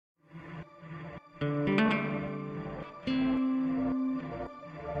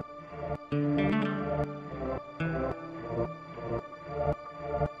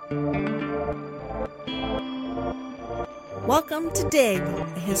Welcome to Dig,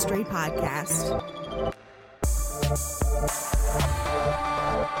 a history podcast.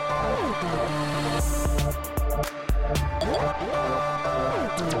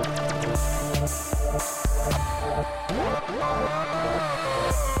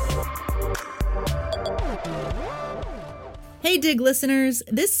 Hey Dig listeners,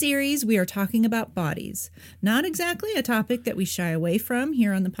 this series we are talking about bodies. Not exactly a topic that we shy away from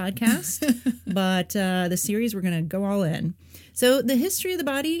here on the podcast, but the series we're going to go all in. So the history of the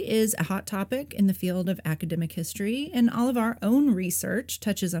body is a hot topic in the field of academic history, and all of our own research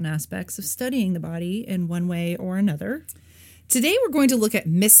touches on aspects of studying the body in one way or another. Today we're going to look at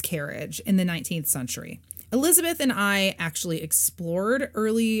miscarriage in the 19th century. Elizabeth and I actually explored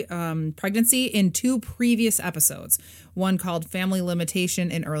early pregnancy in two previous episodes, one called Family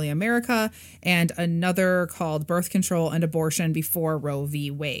Limitation in Early America and another called Birth Control and Abortion Before Roe v.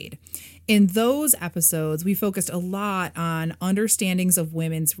 Wade. In those episodes, we focused a lot on understandings of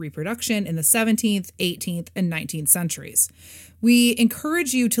women's reproduction in the 17th, 18th, and 19th centuries. We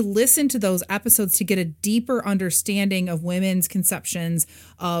encourage you to listen to those episodes to get a deeper understanding of women's conceptions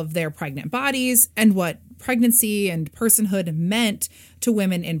of their pregnant bodies and what pregnancy and personhood meant to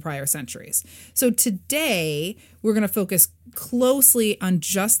women in prior centuries. So today, we're going to focus closely on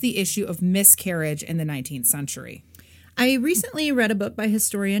just the issue of miscarriage in the 19th century. I recently read a book by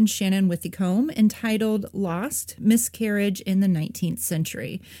historian Shannon Withecombe entitled Lost: Miscarriage in the 19th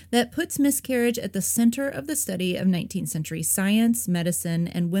Century that puts miscarriage at the center of the study of 19th century science, medicine,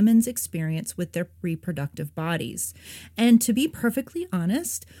 and women's experience with their reproductive bodies. And to be perfectly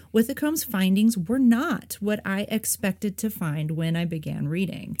honest, Withecombe's findings were not what I expected to find when I began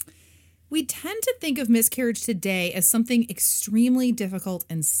reading. We tend to think of miscarriage today as something extremely difficult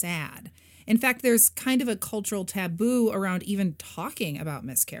and sad. In fact, there's kind of a cultural taboo around even talking about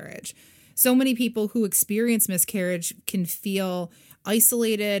miscarriage. So many people who experience miscarriage can feel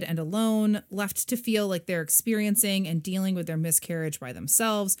isolated and alone, left to feel like they're experiencing and dealing with their miscarriage by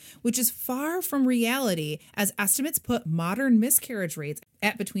themselves, which is far from reality, as estimates put modern miscarriage rates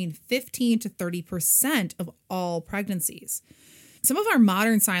at between 15 to 30% of all pregnancies. Some of our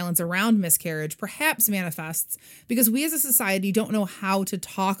modern silence around miscarriage perhaps manifests because we as a society don't know how to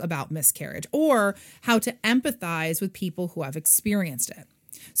talk about miscarriage or how to empathize with people who have experienced it.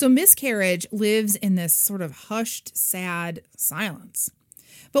 So miscarriage lives in this sort of hushed, sad silence.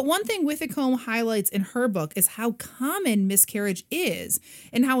 But one thing Withecombe highlights in her book is how common miscarriage is,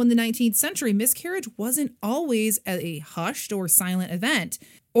 and how in the 19th century, miscarriage wasn't always a hushed or silent event,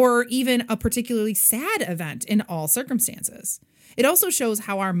 or even a particularly sad event in all circumstances. It also shows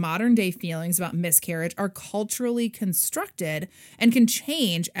how our modern day feelings about miscarriage are culturally constructed and can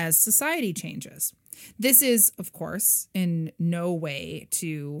change as society changes. This is, of course, in no way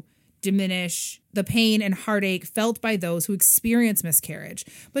to diminish the pain and heartache felt by those who experience miscarriage,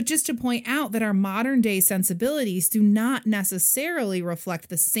 but just to point out that our modern day sensibilities do not necessarily reflect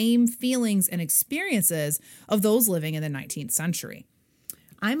the same feelings and experiences of those living in the 19th century.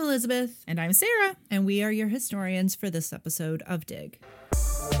 I'm Elizabeth. And I'm Sarah. And we are your historians for this episode of Dig.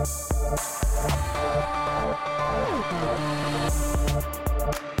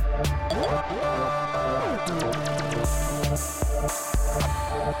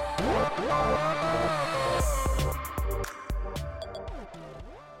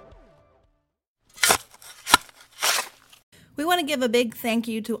 We want to give a big thank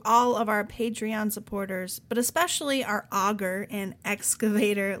you to all of our Patreon supporters, but especially our auger and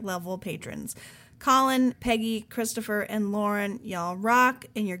excavator level patrons. Colin, Peggy, Christopher, and Lauren, y'all rock,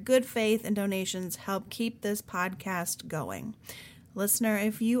 and your good faith and donations help keep this podcast going. Listener,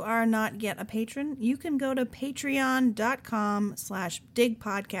 if you are not yet a patron, you can go to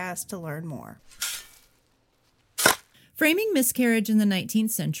patreon.com/digpodcast to learn more. Framing miscarriage in the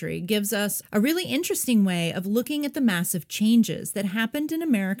 19th century gives us a really interesting way of looking at the massive changes that happened in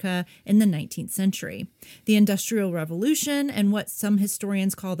America in the 19th century. The Industrial Revolution and what some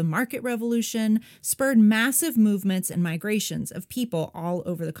historians call the Market Revolution spurred massive movements and migrations of people all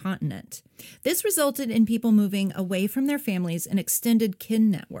over the continent. This resulted in people moving away from their families and extended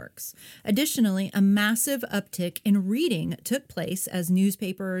kin networks. Additionally, a massive uptick in reading took place as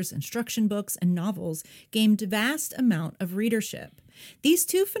newspapers, instruction books, and novels gained vast amount of readership. These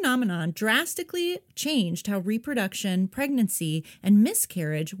two phenomena drastically changed how reproduction, pregnancy, and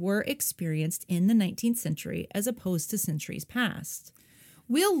miscarriage were experienced in the 19th century as opposed to centuries past.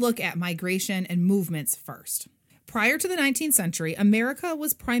 We'll look at migration and movements first. Prior to the 19th century, America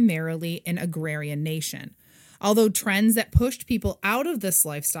was primarily an agrarian nation. Although trends that pushed people out of this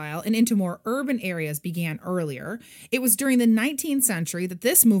lifestyle and into more urban areas began earlier, it was during the 19th century that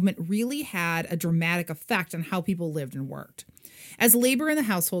this movement really had a dramatic effect on how people lived and worked. As labor in the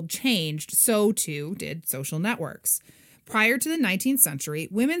household changed, so too did social networks. Prior to the 19th century,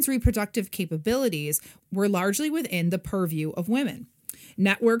 women's reproductive capabilities were largely within the purview of women.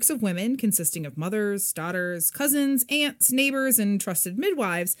 Networks of women consisting of mothers, daughters, cousins, aunts, neighbors, and trusted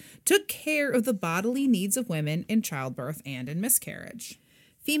midwives took care of the bodily needs of women in childbirth and in miscarriage.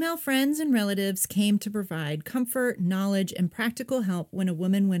 Female friends and relatives came to provide comfort, knowledge, and practical help when a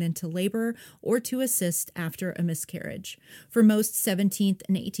woman went into labor or to assist after a miscarriage. For most 17th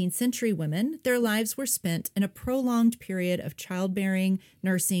and 18th century women, their lives were spent in a prolonged period of childbearing,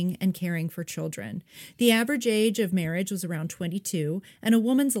 nursing, and caring for children. The average age of marriage was around 22, and a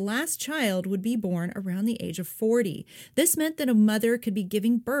woman's last child would be born around the age of 40. This meant that a mother could be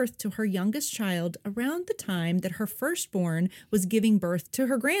giving birth to her youngest child around the time that her firstborn was giving birth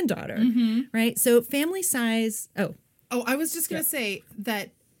to her granddaughter, right? So family size. Oh, I was just going to say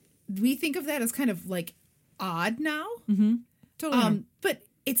that we think of that as kind of like odd now. Totally. But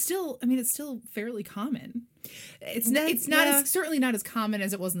it's still, it's still fairly common. It's not certainly not as common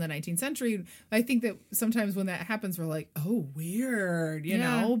as it was in the 19th century. I think that sometimes when that happens, we're like, oh, weird, you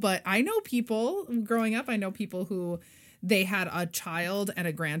know, but I know people growing up, who they had a child and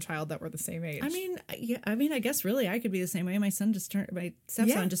a grandchild that were the same age. I guess really I could be the same way. My stepson just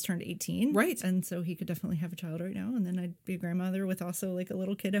turned 18. Right. And so he could definitely have a child right now. And then I'd be a grandmother with also like a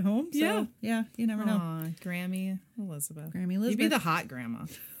little kid at home. So yeah, you never know. Grammy Elizabeth. You'd be the hot grandma.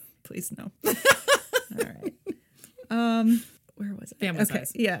 Please no. All right. Where was it? Family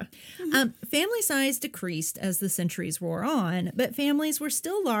size. Yeah. Family size decreased as the centuries wore on, but families were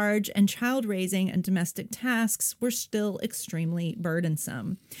still large and child raising and domestic tasks were still extremely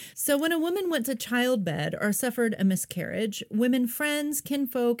burdensome. So when a woman went to childbed or suffered a miscarriage, women friends,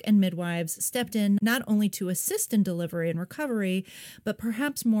 kinfolk, and midwives stepped in not only to assist in delivery and recovery, but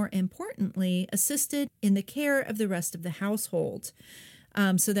perhaps more importantly, assisted in the care of the rest of the household.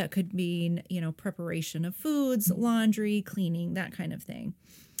 So that could mean, preparation of foods, laundry, cleaning, that kind of thing.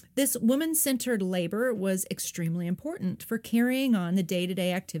 This woman-centered labor was extremely important for carrying on the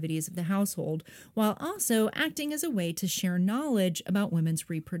day-to-day activities of the household, while also acting as a way to share knowledge about women's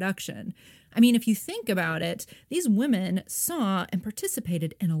reproduction. If you think about it, these women saw and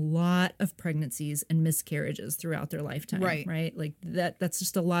participated in a lot of pregnancies and miscarriages throughout their lifetime, right? Like that's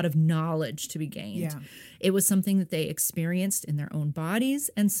just a lot of knowledge to be gained. Yeah. It was something that they experienced in their own bodies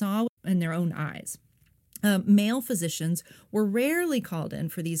and saw in their own eyes. Male physicians were rarely called in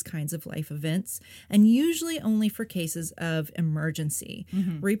for these kinds of life events, and usually only for cases of emergency.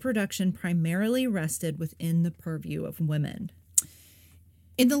 Reproduction primarily rested within the purview of women.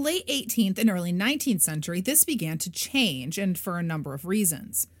 In the late 18th and early 19th century, this began to change, and for a number of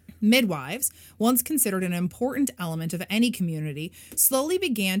reasons. Midwives, once considered an important element of any community, slowly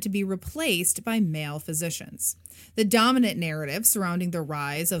began to be replaced by male physicians. The dominant narrative surrounding the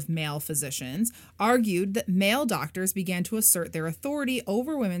rise of male physicians argued that male doctors began to assert their authority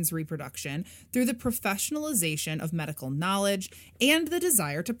over women's reproduction through the professionalization of medical knowledge and the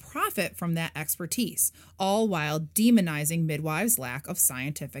desire to profit from that expertise, all while demonizing midwives' lack of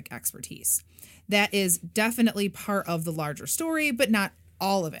scientific expertise. That is definitely part of the larger story, but not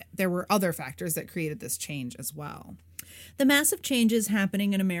all of it. There were other factors that created this change as well. The massive changes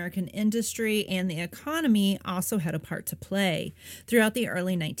happening in American industry and the economy also had a part to play. Throughout the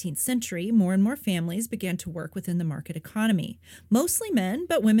early 19th century, more and more families began to work within the market economy. Mostly men,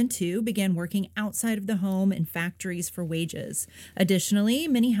 but women too, began working outside of the home in factories for wages. Additionally,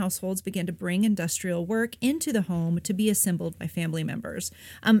 many households began to bring industrial work into the home to be assembled by family members.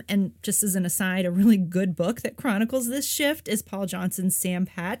 And just as an aside, a really good book that chronicles this shift is Paul Johnson's Sam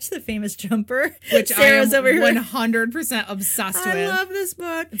Patch, the famous jumper. Which Sarah's I am over here 100% obsessed with. I love this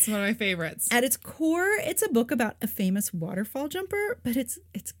book. It's one of my favorites. At its core, it's a book about a famous waterfall jumper, but it's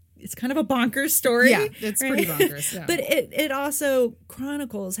kind of a bonkers story. Yeah, it's pretty bonkers. Yeah. But it also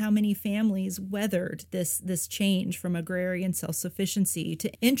chronicles how many families weathered this change from agrarian self-sufficiency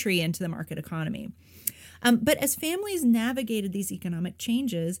to entry into the market economy. But as families navigated these economic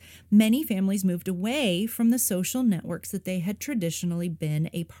changes, many families moved away from the social networks that they had traditionally been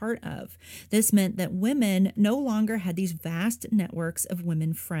a part of. This meant that women no longer had these vast networks of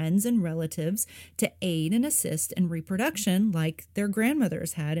women friends and relatives to aid and assist in reproduction like their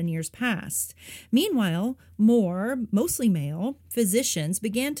grandmothers had in years past. Meanwhile, mostly male, physicians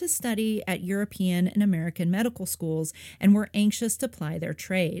began to study at European and American medical schools and were anxious to ply their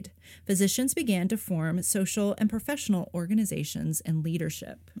trade. Physicians began to form social and professional organizations and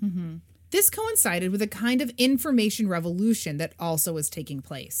leadership. This coincided with a kind of information revolution that also was taking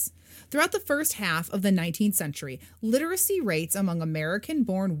place. Throughout the first half of the 19th century, literacy rates among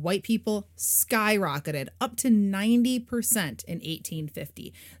American-born white people skyrocketed up to 90% in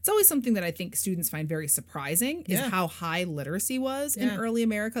 1850. It's always something that I think students find very surprising is how high literacy was in early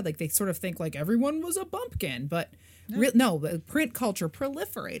America. Like they sort of think like everyone was a bumpkin, but no, the print culture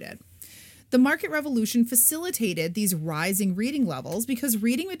proliferated. The market revolution facilitated these rising reading levels because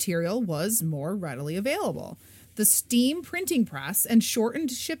reading material was more readily available. The steam printing press and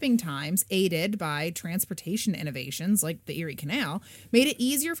shortened shipping times, aided by transportation innovations like the Erie Canal, made it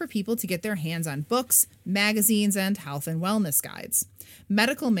easier for people to get their hands on books, magazines, and health and wellness guides.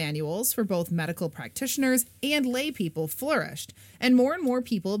 Medical manuals for both medical practitioners and lay people flourished, and more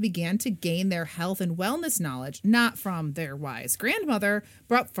people began to gain their health and wellness knowledge not from their wise grandmother,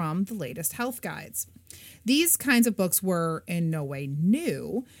 but from the latest health guides. These kinds of books were in no way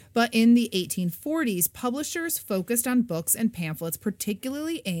new, but in the 1840s, publishers focused on books and pamphlets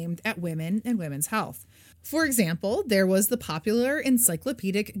particularly aimed at women and women's health. For example, there was the popular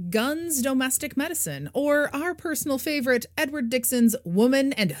encyclopedic Gunn's Domestic Medicine, or our personal favorite, Edward Dixon's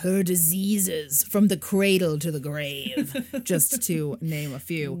Woman and Her Diseases, From the Cradle to the Grave, just to name a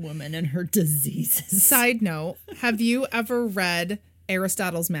few. Woman and Her Diseases. Side note, have you ever read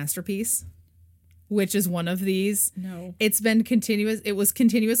Aristotle's Masterpiece? Which is one of these. No. It's been continuous. It was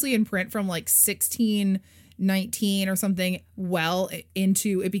continuously in print from like 1619 or something well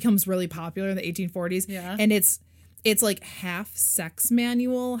into, it becomes really popular in the 1840s. Yeah. And it's like half sex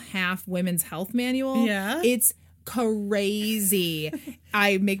manual, half women's health manual. Yeah. It's crazy.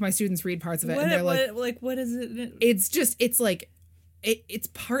 I make my students read parts of it and they're what is it? It's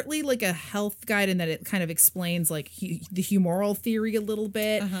partly like a health guide in that it kind of explains like the humoral theory a little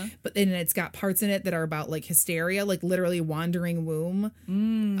bit, but then it's got parts in it that are about like hysteria, like literally wandering womb.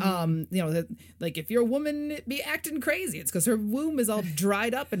 Like if your woman be acting crazy, it's because her womb is all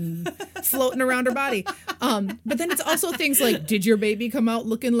dried up and floating around her body. But then it's also things like, did your baby come out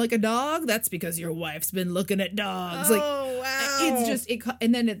looking like a dog? That's because your wife's been looking at dogs. Oh, wow. It's just,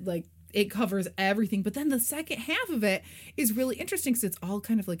 and then it covers everything. But then the second half of it is really interesting because it's all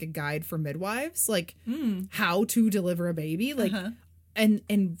kind of like a guide for midwives, like how to deliver a baby. Like,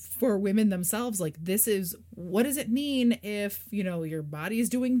 and for women themselves, like this is, what does it mean if, your body is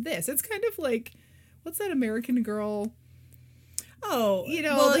doing this? It's kind of like, what's that American Girl? Oh,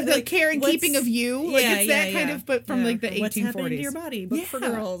 the care and keeping of you. Like it's that kind of, but from like the 1840s. What's happening to your body? Book for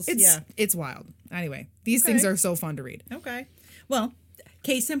girls. It's wild. Anyway, these things are so fun to read. Okay. Well,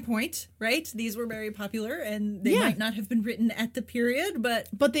 case in point, right? These were very popular, and they might not have been written at the period, but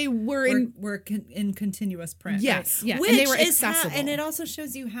they were in continuous print. Yes, right? yeah, Which and they were is accessible. and it also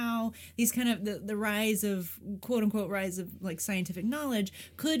shows you how these kind of the rise of quote unquote rise of like scientific knowledge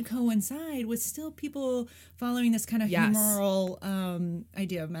could coincide with still people following this kind of humoral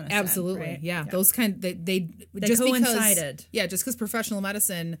idea of medicine. Absolutely, right? yeah. Those they just coincided. Just because professional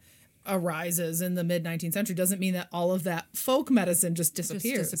medicine arises in the mid-19th century doesn't mean that all of that folk medicine just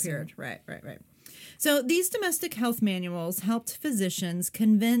disappeared. Right. So these domestic health manuals helped physicians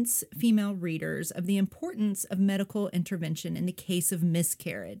convince female readers of the importance of medical intervention in the case of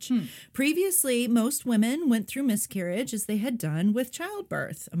miscarriage. Previously, most women went through miscarriage as they had done with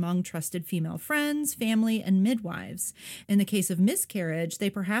childbirth among trusted female friends, family, and midwives. In the case of miscarriage, they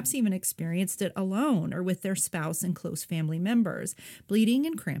perhaps even experienced it alone or with their spouse and close family members, bleeding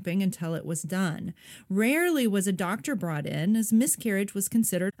and cramping until it was done. Rarely was a doctor brought in, as miscarriage was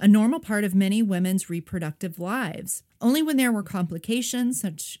considered a normal part of many women's reproductive lives. Only when there were complications,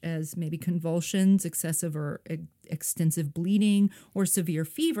 such as maybe convulsions, excessive or extensive bleeding, or severe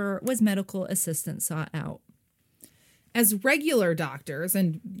fever, was medical assistance sought out. As regular doctors,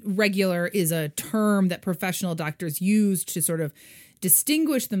 and regular is a term that professional doctors used to sort of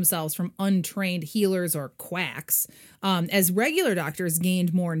distinguish themselves from untrained healers or quacks. As regular doctors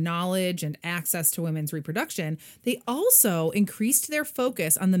gained more knowledge and access to women's reproduction, they also increased their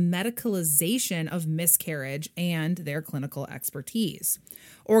focus on the medicalization of miscarriage and their clinical expertise.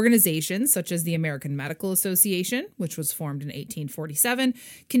 Organizations such as the American Medical Association, which was formed in 1847,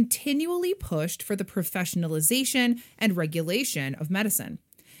 continually pushed for the professionalization and regulation of medicine.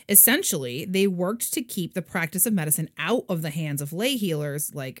 Essentially, they worked to keep the practice of medicine out of the hands of lay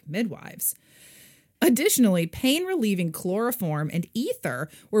healers like midwives. Additionally, pain-relieving chloroform and ether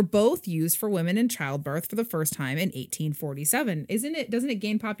were both used for women in childbirth for the first time in 1847. Doesn't it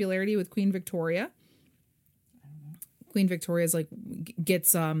gain popularity with Queen Victoria? I don't know. Queen Victoria's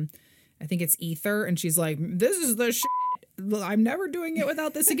gets I think it's ether, and she's like, this is the shit. I'm never doing it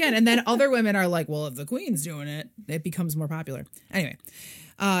without this again. And then other women are like, well, if the queen's doing it, it becomes more popular. Anyway,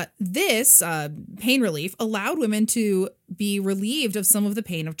 this pain relief allowed women to be relieved of some of the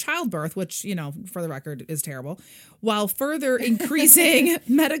pain of childbirth, which, you know, for the record is terrible, while further increasing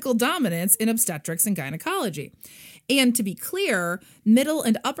medical dominance in obstetrics and gynecology. And to be clear, middle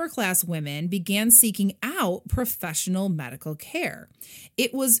and upper class women began seeking out professional medical care.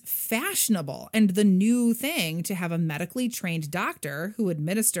 It was fashionable and the new thing to have a medically trained doctor who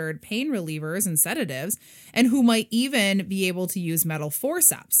administered pain relievers and sedatives, and who might even be able to use metal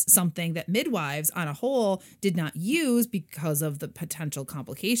forceps, something that midwives on a whole did not use because of the potential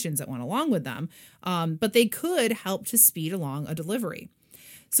complications that went along with them, but they could help to speed along a delivery.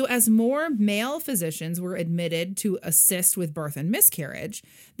 So as more male physicians were admitted to assist with birth and miscarriage,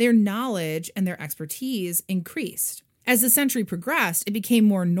 their knowledge and their expertise increased. As the century progressed, it became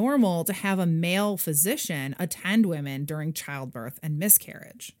more normal to have a male physician attend women during childbirth and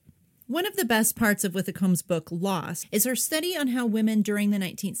miscarriage. One of the best parts of Whitcomb's book, Lost, is her study on how women during the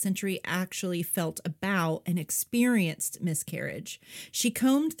 19th century actually felt about and experienced miscarriage. She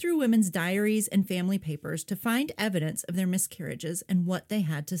combed through women's diaries and family papers to find evidence of their miscarriages and what they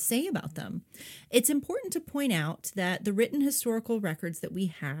had to say about them. It's important to point out that the written historical records that we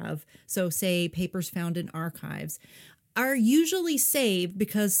have, so say papers found in archives, are usually saved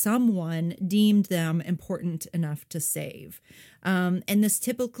because someone deemed them important enough to save. And this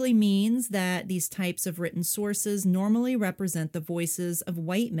typically means that these types of written sources normally represent the voices of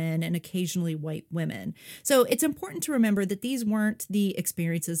white men and occasionally white women. So it's important to remember that these weren't the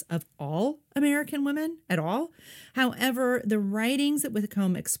experiences of all American women at all. However, the writings that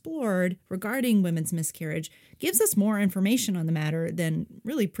Whitcomb explored regarding women's miscarriage gives us more information on the matter than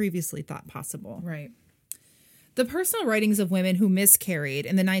really previously thought possible. Right. The personal writings of women who miscarried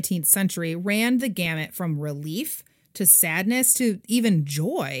in the 19th century ran the gamut from relief to sadness to even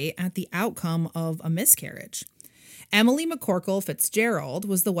joy at the outcome of a miscarriage. Emily McCorkle Fitzgerald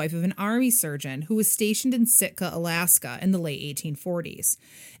was the wife of an army surgeon who was stationed in Sitka, Alaska in the late 1840s.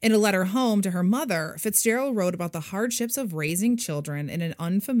 In a letter home to her mother, Fitzgerald wrote about the hardships of raising children in an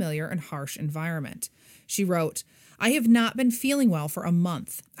unfamiliar and harsh environment. She wrote, "I have not been feeling well for a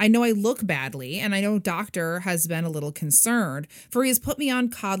month. I know I look badly, and I know doctor has been a little concerned, for he has put me on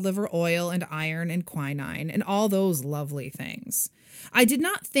cod liver oil and iron and quinine and all those lovely things. I did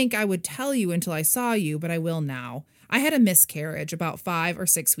not think I would tell you until I saw you, but I will now. I had a miscarriage about 5 or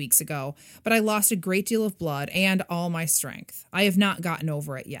 6 weeks ago, but I lost a great deal of blood and all my strength. I have not gotten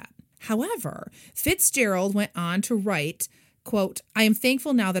over it yet." However, Fitzgerald went on to write, quote, "I am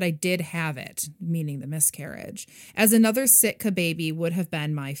thankful now that I did have it," meaning the miscarriage, "as another Sitka baby would have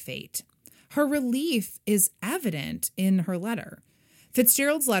been my fate." Her relief is evident in her letter.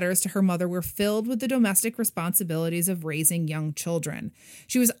 Fitzgerald's letters to her mother were filled with the domestic responsibilities of raising young children.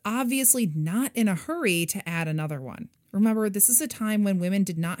 She was obviously not in a hurry to add another one. Remember, this is a time when women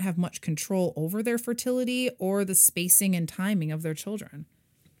did not have much control over their fertility or the spacing and timing of their children.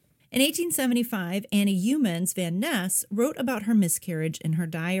 In 1875, Annie Youmans Van Ness wrote about her miscarriage in her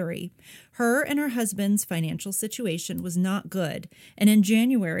diary. Her and her husband's financial situation was not good, and in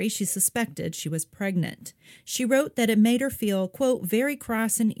January she suspected she was pregnant. She wrote that it made her feel, quote, "very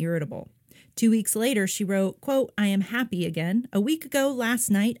cross and irritable." 2 weeks later, she wrote, quote, "I am happy again. A week ago last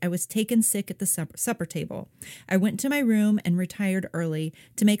night, I was taken sick at the supper table. I went to my room and retired early.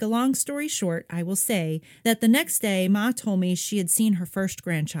 To make a long story short, I will say that the next day, Ma told me she had seen her first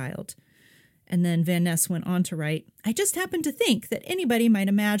grandchild." And then Van Ness went on to write, "I just happened to think that anybody might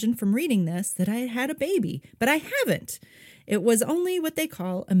imagine from reading this that I had a baby, but I haven't. It was only what they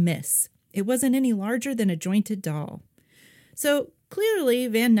call a miss. It wasn't any larger than a jointed doll." So clearly,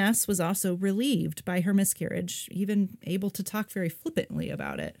 Van Ness was also relieved by her miscarriage, even able to talk very flippantly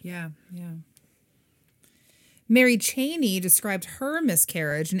about it. Yeah. Mary Cheney described her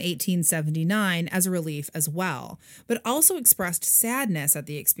miscarriage in 1879 as a relief as well, but also expressed sadness at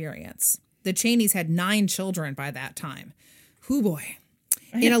the experience. The Cheneys had 9 children by that time. Hoo boy.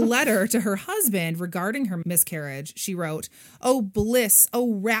 In a letter to her husband regarding her miscarriage, she wrote, "Oh bliss,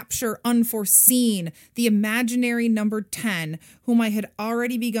 oh rapture unforeseen, the imaginary number 10, whom I had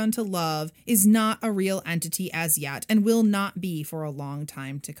already begun to love, is not a real entity as yet, and will not be for a long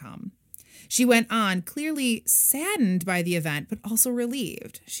time to come." She went on, clearly saddened by the event, but also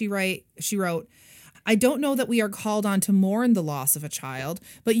relieved. She wrote, "I don't know that we are called on to mourn the loss of a child,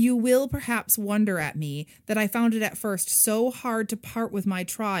 but you will perhaps wonder at me that I found it at first so hard to part with my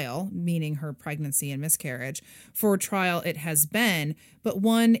trial," meaning her pregnancy and miscarriage, "for trial it has been, but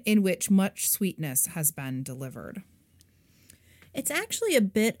one in which much sweetness has been delivered." It's actually a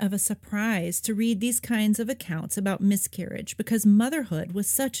bit of a surprise to read these kinds of accounts about miscarriage because motherhood was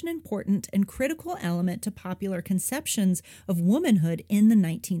such an important and critical element to popular conceptions of womanhood in the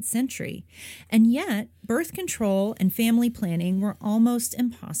 19th century. And yet, birth control and family planning were almost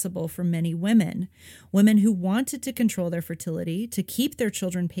impossible for many women. Women who wanted to control their fertility, to keep their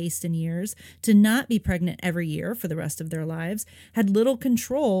children paced in years, to not be pregnant every year for the rest of their lives, had little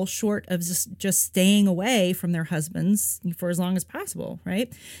control short of just staying away from their husbands for as long as possible,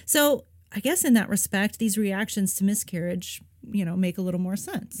 right? So I guess in that respect, these reactions to miscarriage, make a little more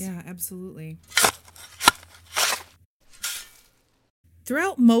sense. Yeah, absolutely.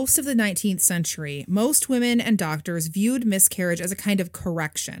 Throughout most of the 19th century, most women and doctors viewed miscarriage as a kind of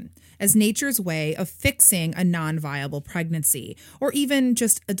correction, as nature's way of fixing a non-viable pregnancy, or even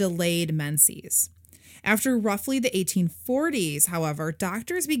just a delayed menses. After roughly the 1840s, however,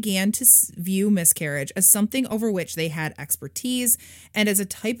 doctors began to view miscarriage as something over which they had expertise and as a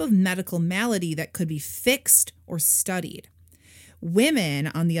type of medical malady that could be fixed or studied. Women,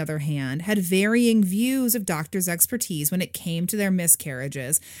 on the other hand, had varying views of doctors' expertise when it came to their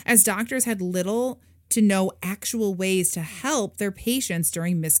miscarriages, as doctors had little to no actual ways to help their patients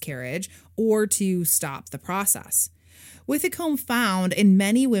during miscarriage or to stop the process. Whitcomb found in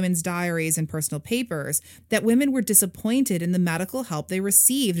many women's diaries and personal papers that women were disappointed in the medical help they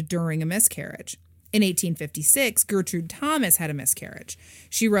received during a miscarriage. In 1856, Gertrude Thomas had a miscarriage.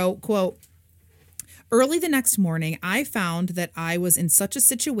 She wrote, quote, "Early the next morning, I found that I was in such a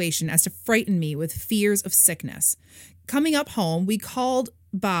situation as to frighten me with fears of sickness. Coming up home, we called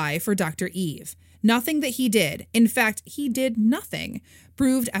by for Dr. Eve. Nothing that he did, in fact, he did nothing,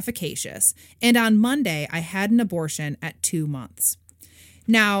 proved efficacious, and on Monday I had an abortion at 2 months."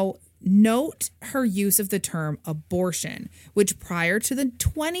 Now, note her use of the term abortion, which prior to the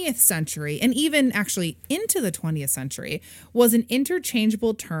 20th century, and even actually into the 20th century, was an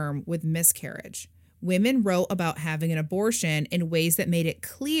interchangeable term with miscarriage. Women wrote about having an abortion in ways that made it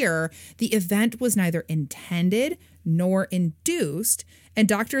clear the event was neither intended nor induced, and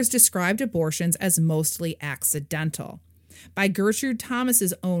doctors described abortions as mostly accidental. By Gertrude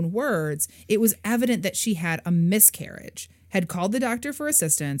Thomas's own words, it was evident that she had a miscarriage, had called the doctor for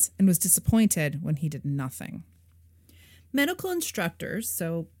assistance, and was disappointed when he did nothing. Medical instructors,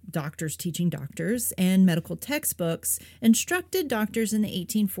 so doctors teaching doctors, and medical textbooks instructed doctors in the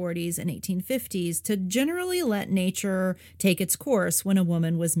 1840s and 1850s to generally let nature take its course when a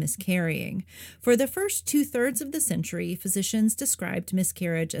woman was miscarrying. For the first 2/3 of the century, physicians described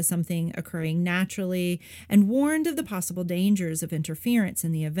miscarriage as something occurring naturally and warned of the possible dangers of interference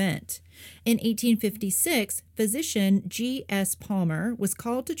in the event. In 1856, physician G.S. Palmer was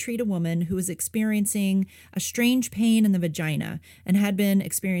called to treat a woman who was experiencing a strange pain in the vagina and had been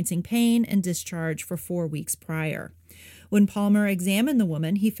experiencing pain and discharge for 4 weeks prior. When Palmer examined the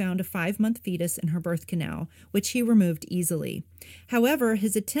woman, he found a 5-month fetus in her birth canal, which he removed easily. However,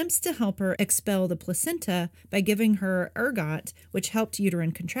 his attempts to help her expel the placenta by giving her ergot, which helped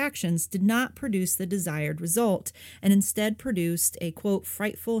uterine contractions, did not produce the desired result, and instead produced a, quote,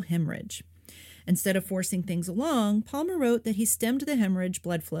 frightful hemorrhage. Instead of forcing things along, Palmer wrote that he stemmed the hemorrhage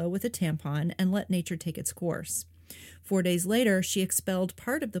blood flow with a tampon and let nature take its course. 4 days later, she expelled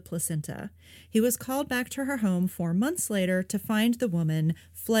part of the placenta. He was called back to her home 4 months later to find the woman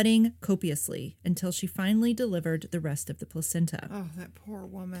flooding copiously until she finally delivered the rest of the placenta. Oh, that poor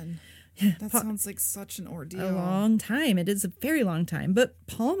woman. That sounds like such an ordeal. A long time. It is a very long time. But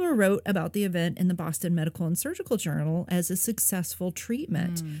Palmer wrote about the event in the Boston Medical and Surgical Journal as a successful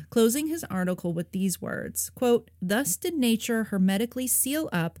treatment, closing his article with these words, quote, "Thus did nature hermetically seal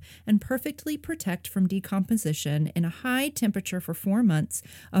up and perfectly protect from decomposition in a high temperature for 4 months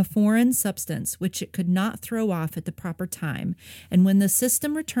a foreign substance which it could not throw off at the proper time. And when the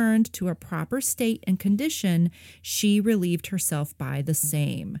system returned to a proper state and condition, she relieved herself by the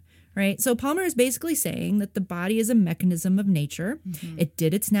same." Right? So Palmer is basically saying that the body is a mechanism of nature. It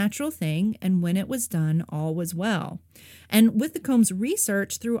did its natural thing, and when it was done, all was well. And Whitcomb's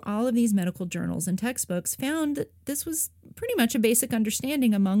research through all of these medical journals and textbooks found that this was pretty much a basic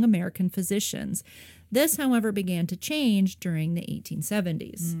understanding among American physicians. This, however, began to change during the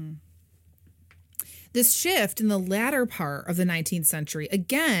 1870s. This shift in the latter part of the 19th century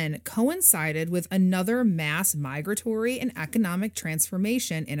again coincided with another mass migratory and economic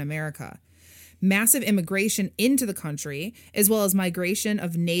transformation in America. Massive immigration into the country, as well as migration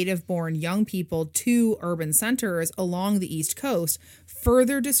of native-born young people to urban centers along the East Coast,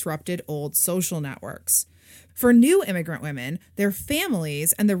 further disrupted old social networks. For new immigrant women, their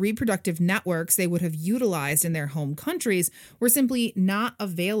families and the reproductive networks they would have utilized in their home countries were simply not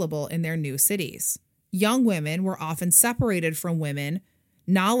available in their new cities. young women were often separated from women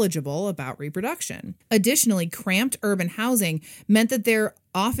knowledgeable about reproduction. Additionally, cramped urban housing meant that there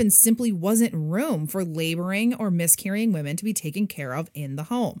often simply wasn't room for laboring or miscarrying women to be taken care of in the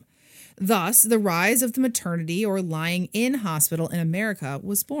home. Thus, the rise of the maternity or lying in hospital in America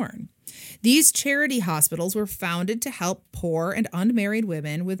was born. These charity hospitals were founded to help poor and unmarried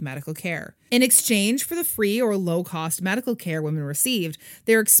women with medical care. In exchange for the free or low-cost medical care women received,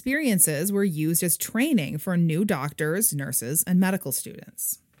 their experiences were used as training for new doctors, nurses, and medical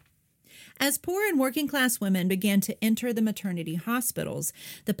students. As poor and working class women began to enter the maternity hospitals,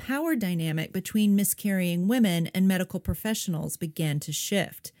 the power dynamic between miscarrying women and medical professionals began to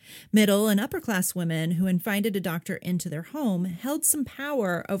shift. Middle and upper class women who invited a doctor into their home held some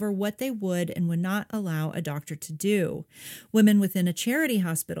power over what they would and would not allow a doctor to do. Women within a charity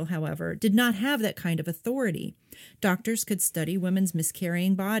hospital, however, did not have that kind of authority. Doctors could study women's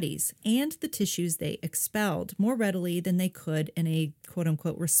miscarrying bodies and the tissues they expelled more readily than they could in a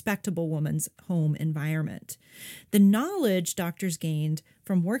quote-unquote respectable woman's home environment. The knowledge doctors gained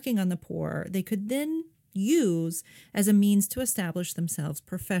from working on the poor, they could then use as a means to establish themselves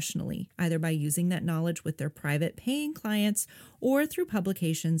professionally, either by using that knowledge with their private paying clients or through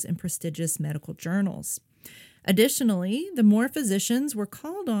publications in prestigious medical journals. Additionally, the more physicians were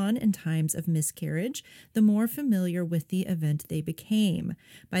called on in times of miscarriage, the more familiar with the event they became.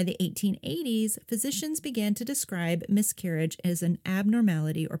 By the 1880s, physicians began to describe miscarriage as an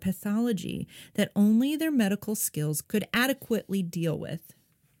abnormality or pathology that only their medical skills could adequately deal with.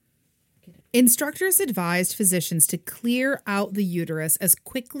 Instructors advised physicians to clear out the uterus as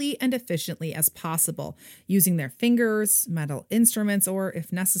quickly and efficiently as possible, using their fingers, metal instruments, or,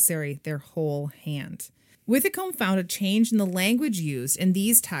 if necessary, their whole hand. Withycombe found a change in the language used in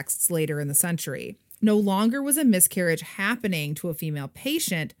these texts later in the century. No longer was a miscarriage happening to a female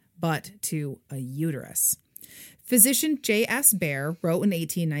patient, but to a uterus. Physician J.S. Baer wrote in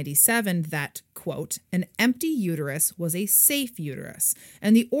 1897 that, quote, an empty uterus was a safe uterus,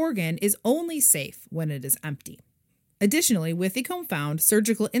 and the organ is only safe when it is empty. Additionally, Withycombe found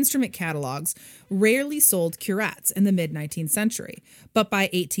surgical instrument catalogs rarely sold curettes in the mid-19th century, but by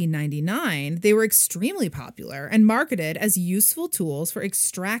 1899, they were extremely popular and marketed as useful tools for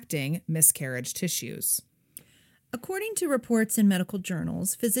extracting miscarriage tissues. According to reports in medical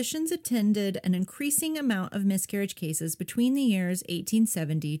journals, physicians attended an increasing amount of miscarriage cases between the years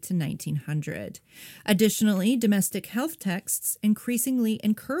 1870 to 1900. Additionally, domestic health texts increasingly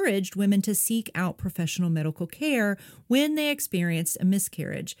encouraged women to seek out professional medical care when they experienced a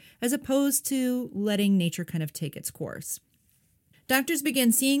miscarriage, as opposed to letting nature kind of take its course. Doctors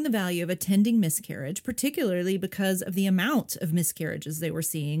began seeing the value of attending miscarriage, particularly because of the amount of miscarriages they were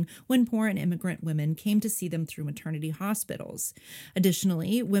seeing when poor and immigrant women came to see them through maternity hospitals.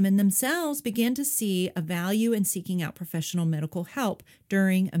 Additionally, women themselves began to see a value in seeking out professional medical help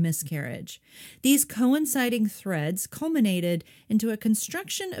during a miscarriage. These coinciding threads culminated into a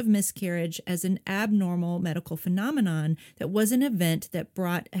construction of miscarriage as an abnormal medical phenomenon that was an event that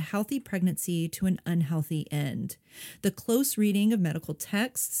brought a healthy pregnancy to an unhealthy end. The close reading of medical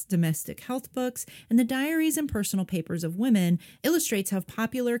texts, domestic health books, and the diaries and personal papers of women illustrates how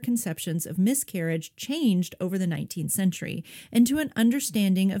popular conceptions of miscarriage changed over the 19th century into an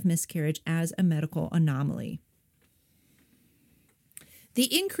understanding of miscarriage as a medical anomaly.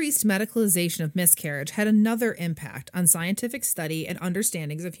 The increased medicalization of miscarriage had another impact on scientific study and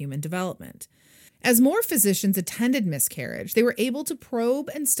understandings of human development. As more physicians attended miscarriage, they were able to probe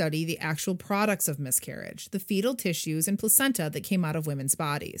and study the actual products of miscarriage, the fetal tissues and placenta that came out of women's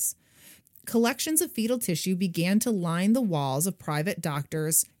bodies. Collections of fetal tissue began to line the walls of private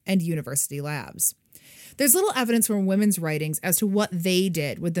doctors and university labs. There's little evidence from women's writings as to what they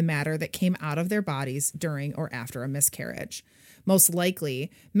did with the matter that came out of their bodies during or after a miscarriage. Most likely,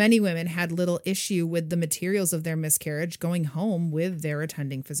 many women had little issue with the materials of their miscarriage going home with their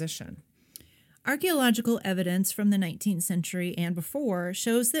attending physician. Archaeological evidence from the 19th century and before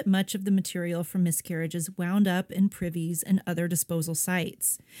shows that much of the material from miscarriages wound up in privies and other disposal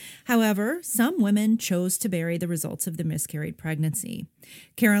sites. However, some women chose to bury the results of the miscarried pregnancy.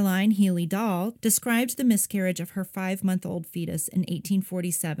 Caroline Healy Dahl described the miscarriage of her 5-month-old fetus in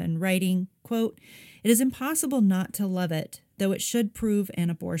 1847, writing, quote, "It is impossible not to love it, though it should prove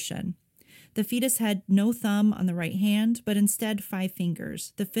an abortion. The fetus had no thumb on the right hand, but instead 5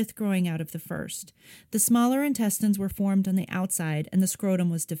 fingers, the 5th growing out of the first. The smaller intestines were formed on the outside, and the scrotum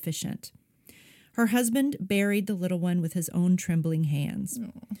was deficient. Her husband buried the little one with his own trembling hands."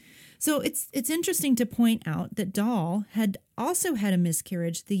 Aww. So it's interesting to point out that Doll had also had a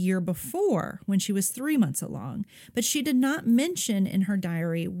miscarriage the year before when she was 3 months along, but she did not mention in her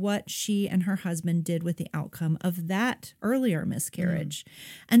diary what she and her husband did with the outcome of that earlier miscarriage.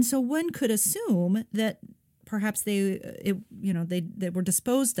 And so one could assume that perhaps they were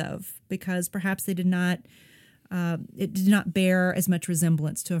disposed of because perhaps they did not it did not bear as much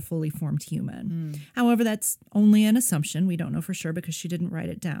resemblance to a fully formed human. However, that's only an assumption. We don't know for sure because she didn't write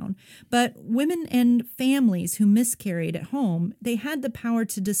it down. But women and families who miscarried at home, they had the power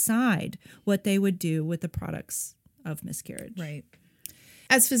to decide what they would do with the products of miscarriage. Right.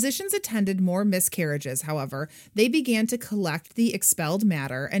 As physicians attended more miscarriages, however, they began to collect the expelled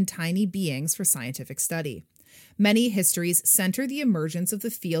matter and tiny beings for scientific study. Many histories center the emergence of the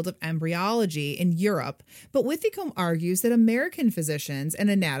field of embryology in Europe, but Withecombe argues that American physicians and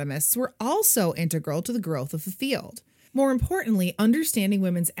anatomists were also integral to the growth of the field. More importantly, understanding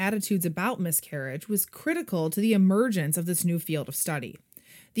women's attitudes about miscarriage was critical to the emergence of this new field of study.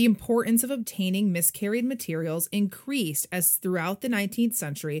 The importance of obtaining miscarried materials increased as throughout the 19th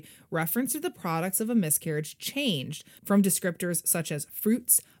century, reference to the products of a miscarriage changed from descriptors such as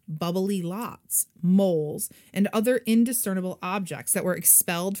fruits, bubbly lots, moles, and other indiscernible objects that were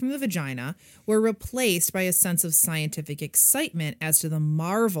expelled from the vagina were replaced by a sense of scientific excitement as to the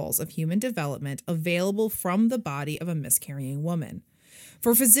marvels of human development available from the body of a miscarrying woman.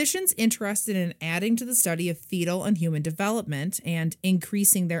 For physicians interested in adding to the study of fetal and human development and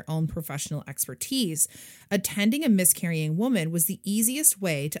increasing their own professional expertise, attending a miscarrying woman was the easiest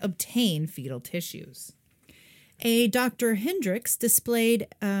way to obtain fetal tissues. A Dr. Hendricks displayed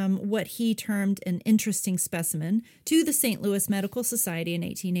what he termed an interesting specimen to the St. Louis Medical Society in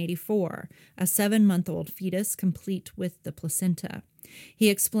 1884, a 7-month-old fetus complete with the placenta. He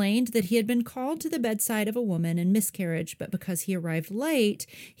explained that he had been called to the bedside of a woman in miscarriage, but because he arrived late,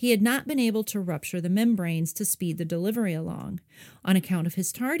 he had not been able to rupture the membranes to speed the delivery along. On account of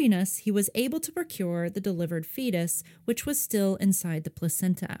his tardiness, he was able to procure the delivered fetus, which was still inside the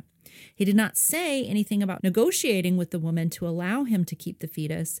placenta. He did not say anything about negotiating with the woman to allow him to keep the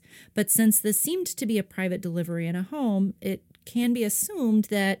fetus, but since this seemed to be a private delivery in a home, it can be assumed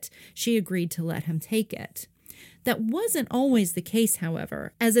that she agreed to let him take it. That wasn't always the case,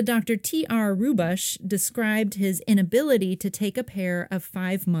 however, as a Dr. T.R. Rubush described his inability to take a pair of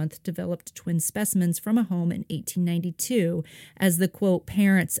 5-month developed twin specimens from a home in 1892 as the, quote,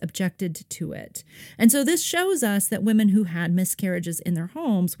 parents objected to it. And so this shows us that women who had miscarriages in their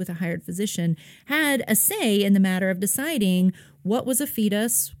homes with a hired physician had a say in the matter of deciding what was a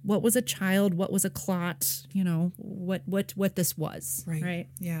fetus, what was a child, what was a clot, what this was. Right?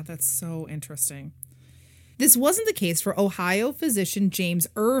 Yeah, that's so interesting. This wasn't the case for Ohio physician James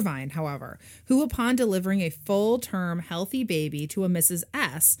Irvine, however, who upon delivering a full-term healthy baby to a Mrs.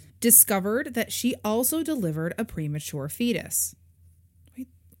 S, discovered that she also delivered a premature fetus.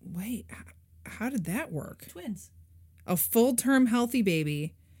 Wait, how did that work? Twins. A full-term healthy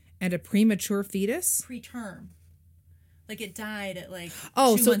baby and a premature fetus? Preterm. Like it died at 2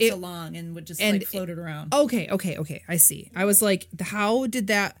 so months along and would just floated around. Okay. I see. I was like, how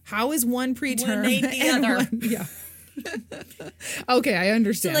is one preterm? One made the other. Yeah. Okay, I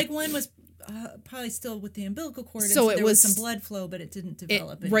understand. So one was probably still with the umbilical cord. So there was some blood flow, but it didn't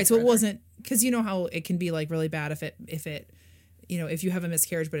develop. Right. So it wasn't, because you know how it can be really bad if if you have a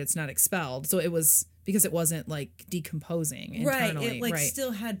miscarriage, but it's not expelled. So it was because it wasn't decomposing internally. Right. It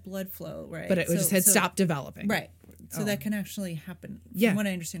still had blood flow. Right. But it just had stopped developing. Right. So that can actually happen, from what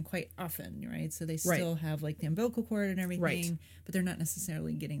I understand, quite often, right? So they still have the umbilical cord and everything, but they're not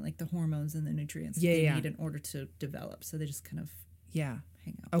necessarily getting the hormones and the nutrients that they need in order to develop. So they just kind of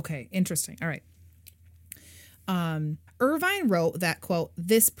hang out. Okay, interesting. All right. Irvine wrote that, quote,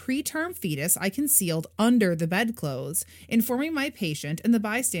 "This preterm fetus I concealed under the bedclothes, informing my patient and the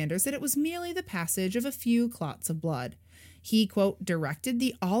bystanders that it was merely the passage of a few clots of blood. He, quote, directed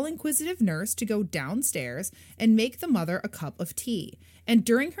the all-inquisitive nurse to go downstairs and make the mother a cup of tea, and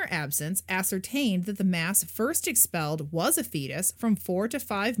during her absence ascertained that the mass first expelled was a fetus from 4 to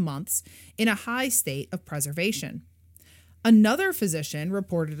 5 months in a high state of preservation." Another physician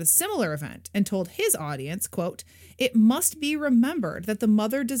reported a similar event and told his audience, quote, "It must be remembered that the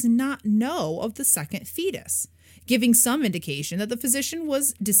mother does not know of the second fetus," giving some indication that the physician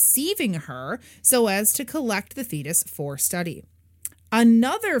was deceiving her so as to collect the fetus for study.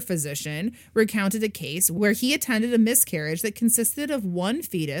 Another physician recounted a case where he attended a miscarriage that consisted of 1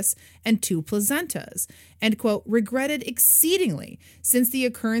 fetus and 2 placentas, and, quote, "regretted exceedingly, since the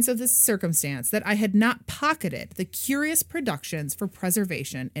occurrence of this circumstance, that I had not pocketed the curious productions for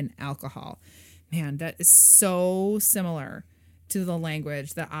preservation in alcohol." Man, that is so similar to the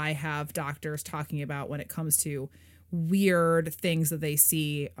language that I have doctors talking about when it comes to weird things that they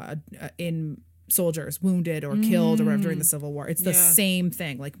see in soldiers wounded or killed or whatever during the Civil War. It's the same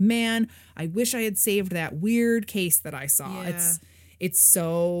thing. Like, man, I wish I had saved that weird case that I saw. Yeah. It's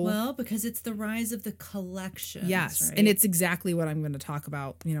so well, because it's the rise of the collections. yes, right? and it's exactly what I'm going to talk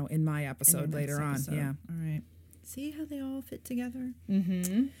about, in my episode later on. Yeah. All right. See how they all fit together?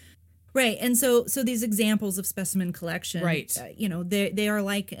 Mm-hmm. Right. And so these examples of specimen collection, right? They are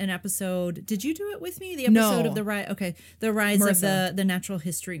like an episode. Did you do it with me? The episode of the rise. Okay, the rise Marissa. of the Natural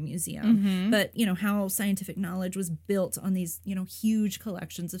History Museum. But how scientific knowledge was built on these huge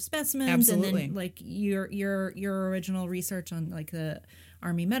collections of specimens. Absolutely. And then like your original research on like the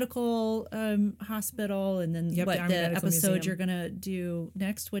Army Medical Hospital, and then Yep, what the Army the Medical episode Museum. you're gonna do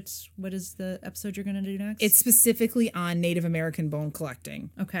next? What is the episode you're gonna do next? It's specifically on Native American bone collecting,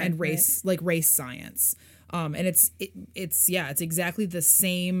 and race, like race science. And it's exactly the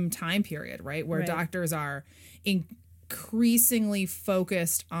same time period, right? Where doctors are increasingly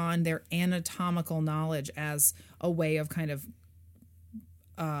focused on their anatomical knowledge as a way of kind of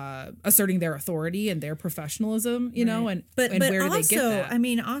asserting their authority and their professionalism, and where do they get that? I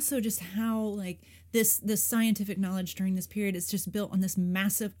mean, also just how like this scientific knowledge during this period is just built on this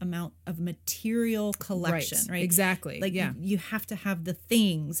massive amount of material collection, right? Exactly. Like you have to have the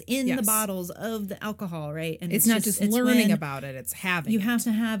things in the bottles of the alcohol, right? And it's not just learning about it; it's having. You have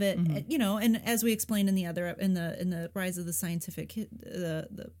to have it, And as we explained in the other in the rise of the scientific,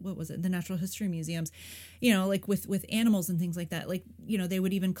 what was it? The Natural History Museums, like with animals and things like that. Like they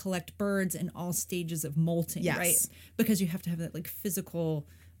would even collect birds in all stages of molting, right? Because you have to have that like physical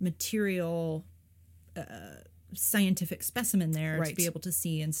material. Scientific specimen there to be able to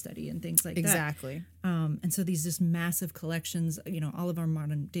see and study and things like that. Exactly. And so these just massive collections, all of our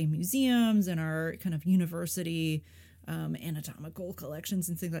modern day museums and our kind of university anatomical collections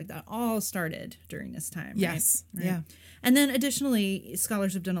and things like that all started during this time. Yes. Right? Yeah. And then additionally,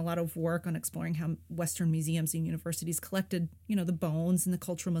 scholars have done a lot of work on exploring how Western museums and universities collected, the bones and the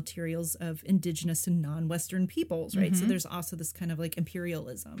cultural materials of indigenous and non-Western peoples, right? So there's also this kind of like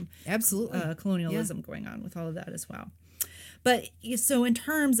imperialism, absolutely, colonialism going on with all of that as well. But so in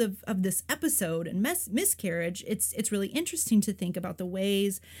terms of this episode and miscarriage, it's really interesting to think about the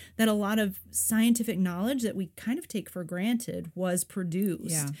ways that a lot of scientific knowledge that we kind of take for granted was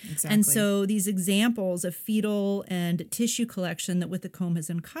produced. Yeah, exactly. And so these examples of fetal and tissue collection that Whitcomb has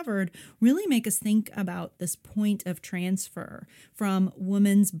uncovered really make us think about this point of transfer from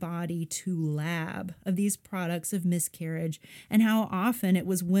woman's body to lab of these products of miscarriage, and how often it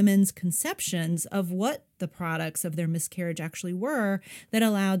was women's conceptions of what the products of their miscarriage actually were that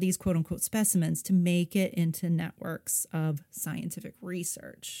allowed these quote unquote specimens to make it into networks of scientific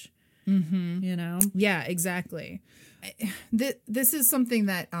research. Yeah, exactly. This is something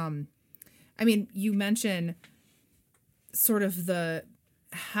that you mentioned sort of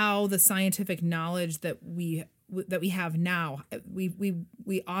how the scientific knowledge that we have now,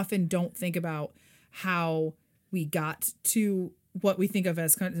 we often don't think about how we got to what we think of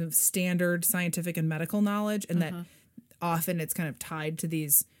as kind of standard scientific and medical knowledge, and that often it's kind of tied to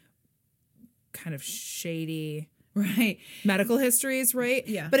these kind of shady medical histories, right?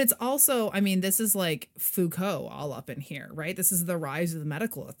 Yeah. But it's also, this is like Foucault all up in here, right? This is the rise of the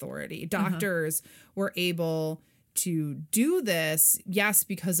medical authority. Doctors were able to do this, yes,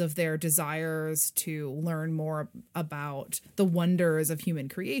 because of their desires to learn more about the wonders of human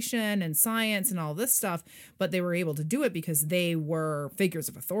creation and science and all this stuff, but they were able to do it because they were figures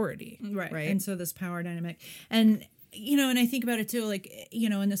of authority. Right. And so this power dynamic. And and I think about it too, like,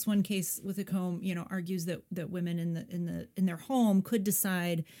 in this one case with Whitcomb, argues that women in their home could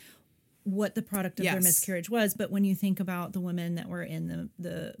decide what the product of their miscarriage was. But when you think about the women that were in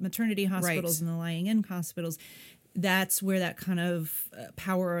the maternity hospitals and the lying in hospitals, that's where that kind of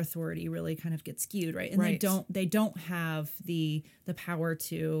power authority really kind of gets skewed, right? And they don't have the power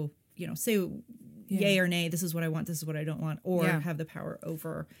to, say yay or nay, this is what I want, this is what I don't want, or have the power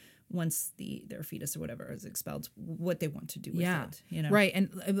over once their fetus or whatever is expelled, what they want to do with it. Right. And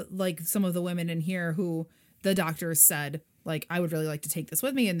like some of the women in here who the doctors said, like, I would really like to take this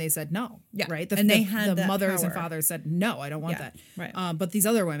with me. And they said no. Yeah. Right. They had the mothers power. and fathers said, no, I don't want that. Right. But these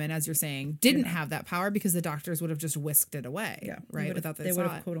other women, as you're saying, didn't have that power because the doctors would have just whisked it away. Yeah. Right. Without they would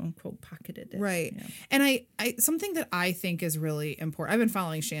have quote unquote pocketed it. Right. Yeah. And I something that I think is really important. I've been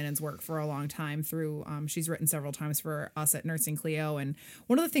following Shannon's work for a long time through, she's written several times for us at Nursing Cleo. And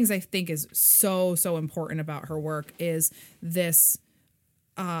one of the things I think is so important about her work is this,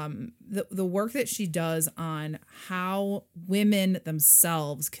 the work that she does on how women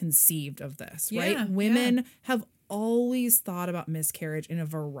themselves conceived of this, right? Women have always thought about miscarriage in a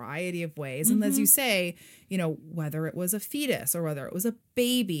variety of ways. And as you say, you know, whether it was a fetus or whether it was a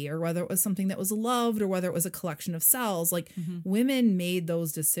baby or whether it was something that was loved or whether it was a collection of cells, like women made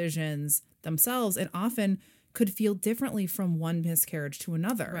those decisions themselves and often could feel differently from one miscarriage to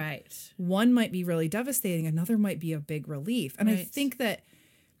another. Right. One might be really devastating. Another might be a big relief. And I think that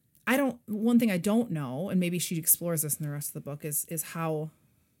one thing I don't know, and maybe she explores this in the rest of the book, is how,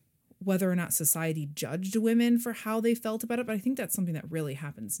 whether or not society judged women for how they felt about it. But I think that's something that really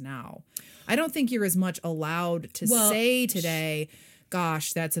happens now. I don't think you're as much allowed to say today,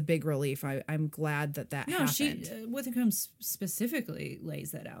 gosh, that's a big relief. I'm glad that happened. No, she, Withicum specifically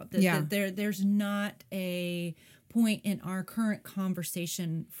lays that out. That there's not a point in our current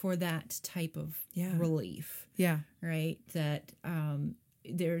conversation for that type of relief. Yeah. Right. That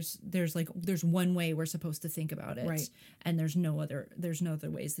there's one way we're supposed to think about it. Right. And there's no other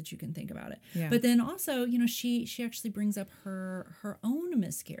ways that you can think about it. Yeah. But then also, you know, she actually brings up her own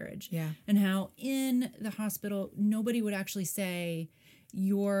miscarriage. Yeah. And how in the hospital nobody would actually say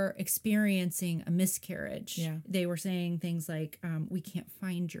you're experiencing a miscarriage. Yeah. They were saying things like, we can't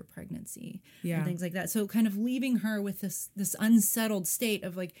find your pregnancy. Yeah. And things like that. So kind of leaving her with this unsettled state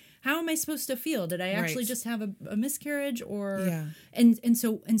of like, how am I supposed to feel? Did I actually just have a miscarriage or, and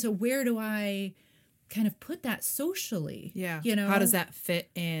so where do I kind of put that socially? Yeah. You know, how does that fit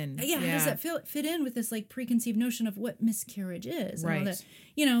in? Yeah. How does that fit in with this like preconceived notion of what miscarriage is? And all Right. that,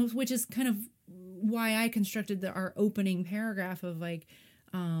 you know, which is kind of why I constructed our opening paragraph of like,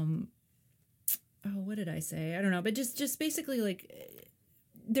 what did I say? I don't know, but just basically like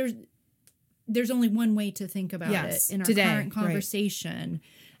there's only one way to think about it in our current conversation,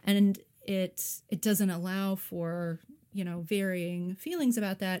 and it doesn't allow for, you know, varying feelings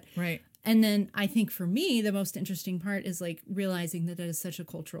about that. Right. And then I think for me, the most interesting part is like realizing that is such a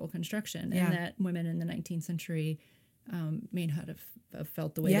cultural construction and that women in the 19th century may not have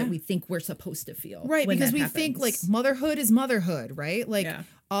felt the way that we think we're supposed to feel. Right, because we think like motherhood is motherhood, right? Like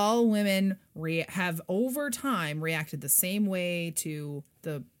all women have over time reacted the same way to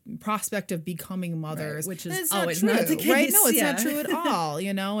the prospect of becoming mothers, which is it's always not not true, the case. right? No, it's not true at all,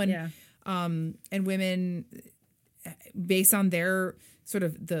 you know? And and women, based on their sort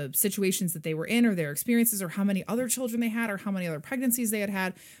of the situations that they were in or their experiences or how many other children they had or how many other pregnancies they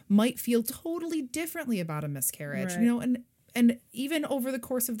had might feel totally differently about a miscarriage, you know, and even over the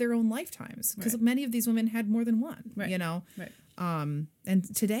course of their own lifetimes, because many of these women had more than one, you know, and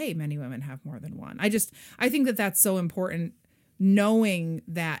today many women have more than one. I think that that's so important, knowing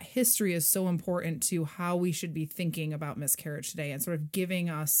that history is so important to how we should be thinking about miscarriage today and sort of giving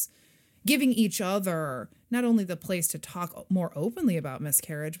each other not only the place to talk more openly about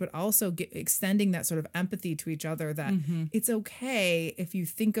miscarriage, but also extending that sort of empathy to each other that it's okay if you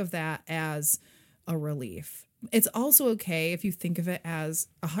think of that as a relief. It's also okay if you think of it as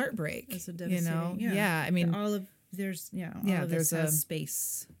a heartbreak. As a devastating, you know? Yeah. I mean, there's a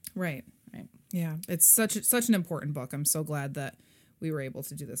space. Right. Yeah. It's such an important book. I'm so glad that we were able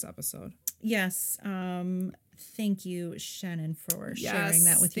to do this episode. Yes. Thank you, Shannon, for sharing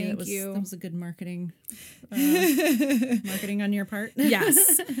that with me. That was a good marketing on your part.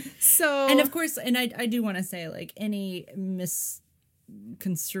 Yes. So, and of course, and I do want to say, like, any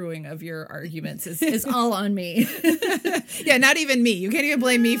misconstruing of your arguments is all on me. Yeah, not even me. You can't even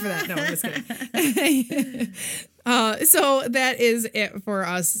blame me for that. No, I'm just kidding. So that is it for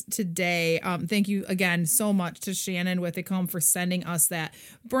us today. Thank you again so much to Shannon Withicum for sending us that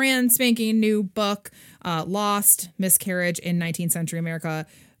brand spanking new book, Lost: Miscarriage in 19th Century America.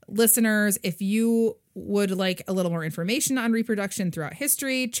 Listeners, if you would like a little more information on reproduction throughout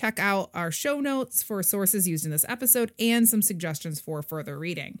history, check out our show notes for sources used in this episode and some suggestions for further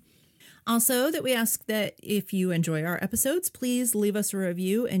reading. Also, that we ask that if you enjoy our episodes, please leave us a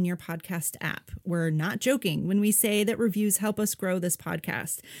review in your podcast app. We're not joking when we say that reviews help us grow this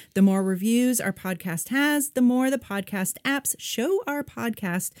podcast. The more reviews our podcast has, the more the podcast apps show our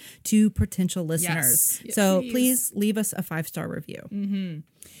podcast to potential listeners. Yes, so please leave us a 5-star review. Mm-hmm.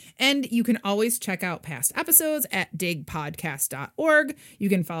 And you can always check out past episodes at digpodcast.org. You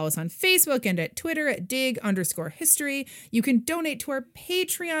can follow us on Facebook and at Twitter at dig_history. You can donate to our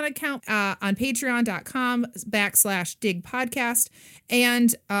Patreon account on patreon.com/digpodcast.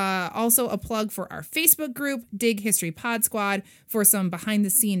 And also a plug for our Facebook group, Dig History Pod Squad, for some behind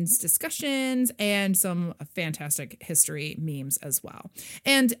the scenes discussions and some fantastic history memes as well.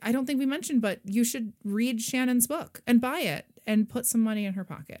 And I don't think we mentioned, but you should read Shannon's book and buy it and put some money in her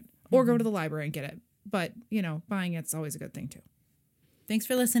pocket or go to the library and get it. But, you know, buying it's always a good thing, too. Thanks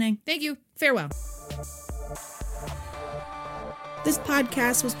for listening. Thank you. Farewell. This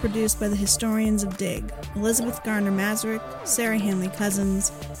podcast was produced by the historians of Dig, Elizabeth Garner Mazurek, Sarah Hanley Cousins,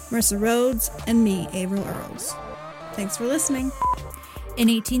 Marissa Rhodes, and me, Averill Earls. Thanks for listening. In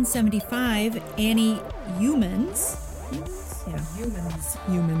 1875, Annie Youmans.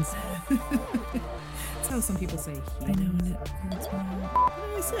 Humans. That's how some people say I know, and it hurts me. What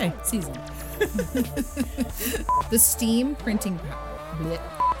do I say? season. The steam printing press.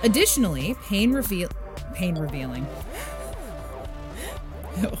 Additionally, pain revealing.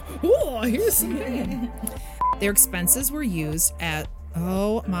 Oh, here's some pain. Their expenses were used at,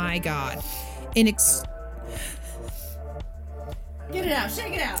 oh my God, Get it out.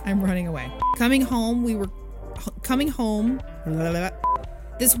 Shake it out. I'm running away. Coming home.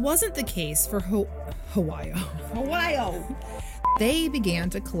 This wasn't the case for Hawaii. They began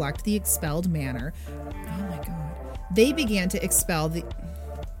to collect the expelled manor. Oh my God. They began to expel the...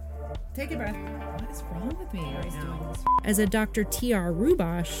 Take a breath. What is wrong with me right now? As a Dr. T.R.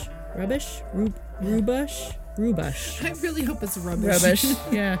 Rubash. I really hope it's rubbish.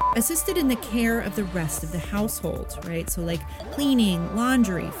 Yeah. Assisted in the care of the rest of the household, right? So like cleaning,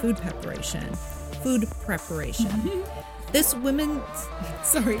 laundry, food preparation. This women's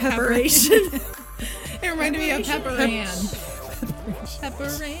preparation. It reminded me of Pepper Ann.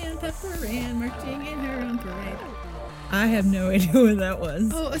 Pepper Ann, marching in her own parade. I have no idea what that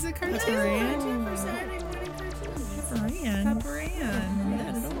was. Oh, is it cartoon? Pepper Ann. Pepper Ann.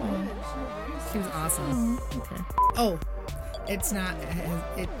 Yes. She was awesome. Okay. Oh, it's not.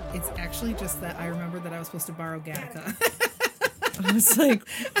 It's actually just that I remember that I was supposed to borrow Gattaca. I was like,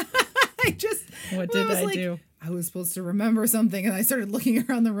 what did I do? I was supposed to remember something, and I started looking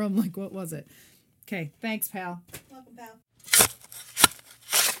around the room like, what was it? Okay, thanks, pal. Welcome, pal.